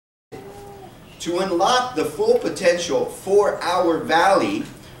To unlock the full potential for our valley,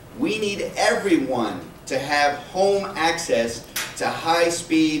 we need everyone to have home access to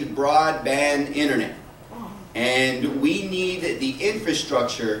high-speed broadband internet. And we need the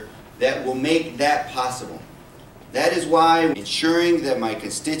infrastructure that will make that possible. That is why ensuring that my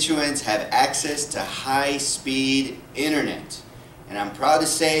constituents have access to high-speed internet. And I'm proud to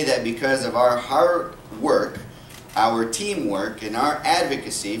say that because of our hard work, our teamwork, and our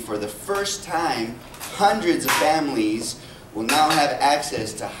advocacy, for the first time, hundreds of families will now have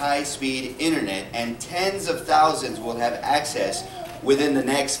access to high-speed internet, and tens of thousands will have access within the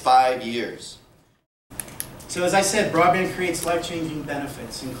next 5 years. So as I said, broadband creates life-changing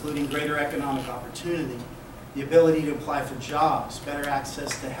benefits, including greater economic opportunity, the ability to apply for jobs, better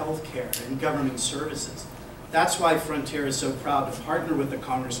access to health care and government services. That's why Frontier is so proud to partner with the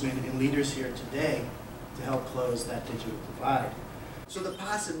congressmen and leaders here today to help close that digital divide. So the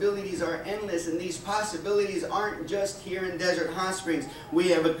possibilities are endless, and these possibilities aren't just here in Desert Hot Springs. We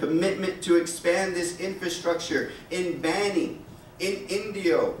have a commitment to expand this infrastructure in Bani, in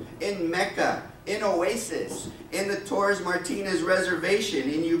Indio, in Mecca, in Oasis, in the Torres Martinez Reservation,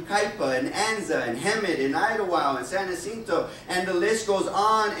 in Yucaipa, in Anza, in Hemet, in Idlewild, in San Jacinto, and the list goes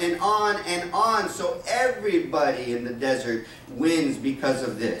on and on and on. So everybody in the desert wins because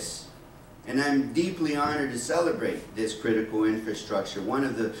of this. And I'm deeply honored to celebrate this critical infrastructure, one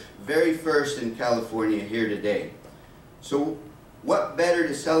of the very first in California here today. So what better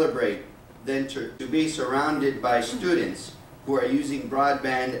to celebrate than to be surrounded by students who are using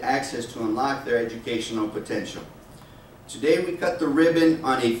broadband access to unlock their educational potential. Today we cut the ribbon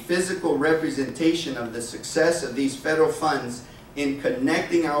on a physical representation of the success of these federal funds in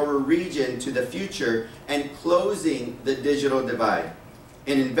connecting our region to the future and closing the digital divide.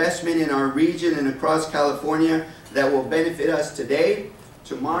 An investment in our region and across California that will benefit us today,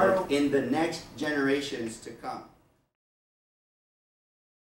 tomorrow, in the next generations to come.